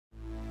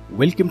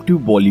Welcome to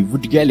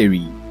Bollywood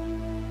Gallery.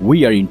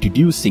 We are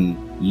introducing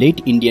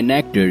late Indian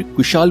actor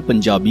Kushal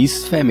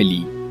Punjabi's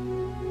family.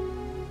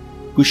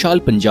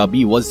 Kushal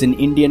Punjabi was an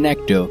Indian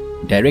actor,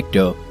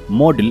 director,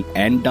 model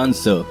and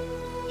dancer.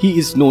 He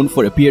is known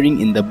for appearing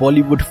in the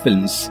Bollywood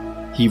films.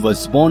 He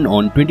was born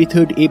on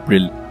 23rd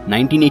April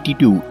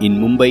 1982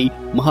 in Mumbai,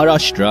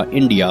 Maharashtra,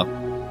 India.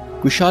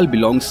 Kushal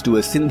belongs to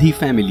a Sindhi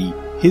family.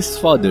 His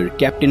father,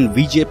 Captain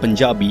Vijay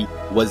Punjabi,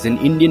 was an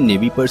Indian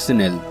Navy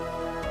personnel.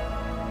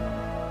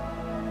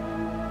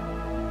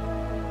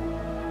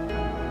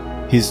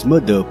 His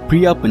mother,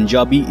 Priya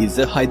Punjabi, is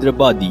a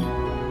Hyderabadi.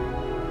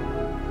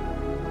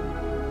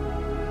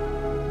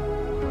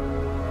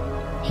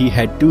 He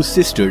had two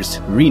sisters,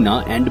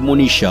 Reena and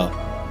Monisha.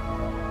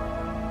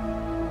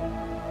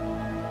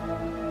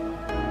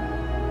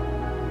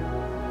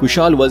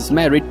 Kushal was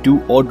married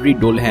to Audrey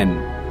Dolhen.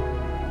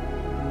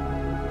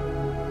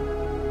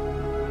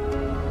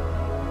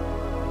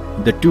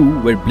 The two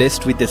were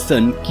blessed with a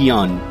son,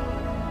 Kian.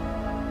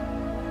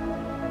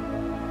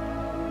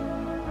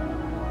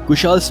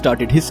 Kushal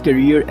started his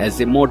career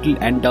as a model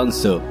and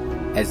dancer.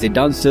 As a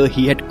dancer,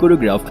 he had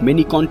choreographed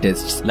many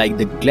contests like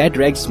the Glad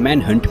Rags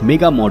Manhunt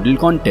Mega Model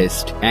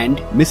Contest and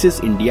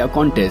Mrs. India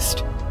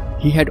Contest.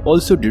 He had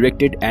also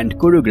directed and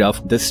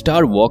choreographed the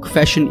Star Walk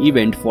fashion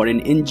event for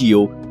an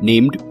NGO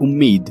named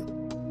Ummeed.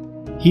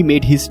 He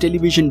made his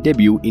television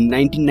debut in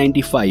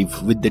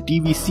 1995 with the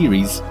TV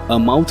series A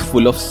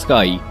Mouthful of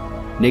Sky.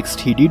 Next,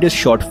 he did a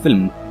short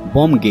film,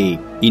 Bomb Gay.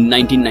 In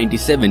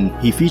 1997,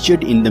 he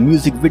featured in the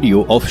music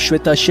video of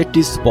Shweta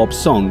Shetty's pop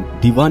song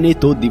Deewane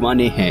To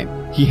Deewane Hain.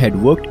 He had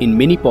worked in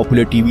many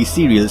popular TV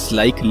serials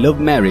like Love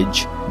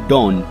Marriage,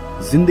 Dawn,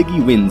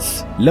 Zindagi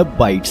Wins, Love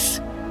Bites,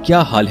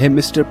 Kya Haal Hai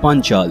Mr.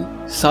 Panchal,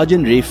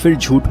 Sajan Re Fir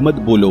Jhoot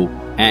Mat Bolo,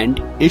 and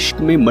Ishq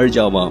Mein Mar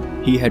Jawa.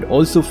 He had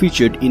also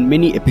featured in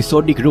many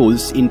episodic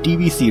roles in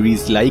TV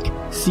series like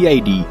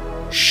CID,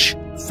 Shh,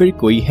 Fir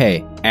Koi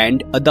Hai,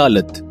 and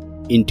Adalat.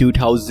 In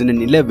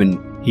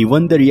 2011, he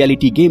won the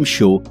reality game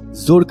show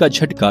Zor Ka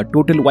Jhatka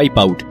Total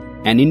Wipeout,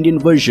 an Indian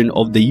version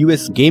of the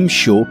US game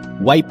show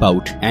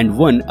Wipeout, and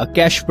won a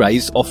cash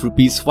prize of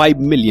Rs 5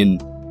 million.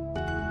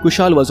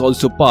 Kushal was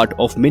also part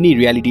of many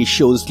reality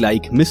shows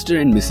like Mr.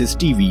 and Mrs.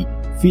 TV,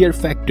 Fear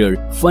Factor,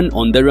 Fun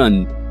on the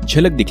Run,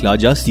 Jhalak Dikhla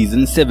Ja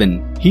Season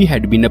 7. He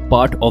had been a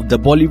part of the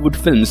Bollywood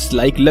films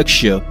like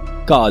Lakshya,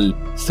 Kaal,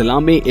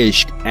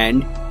 Salaam-e-Ishq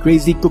and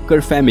Crazy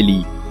Cooker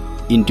Family.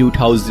 In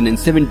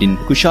 2017,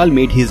 Kushal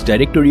made his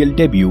directorial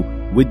debut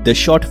with the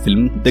short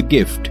film The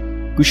Gift.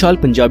 Kushal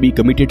Punjabi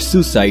committed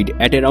suicide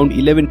at around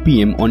 11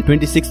 PM on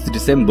 26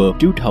 December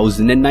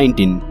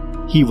 2019.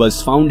 He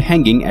was found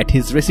hanging at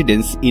his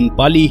residence in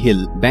Pali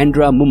Hill,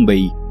 Bandra,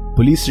 Mumbai.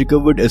 Police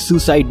recovered a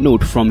suicide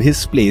note from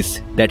his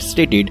place that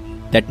stated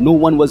that no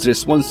one was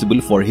responsible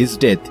for his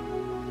death.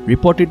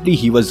 Reportedly,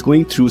 he was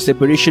going through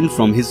separation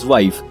from his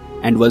wife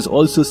and was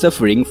also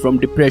suffering from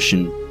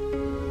depression.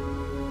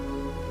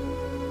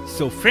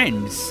 So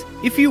friends,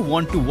 if you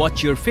want to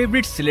watch your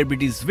favorite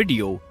celebrities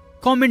video,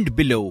 comment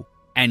below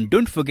and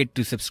don't forget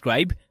to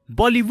subscribe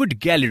Bollywood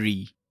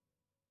Gallery.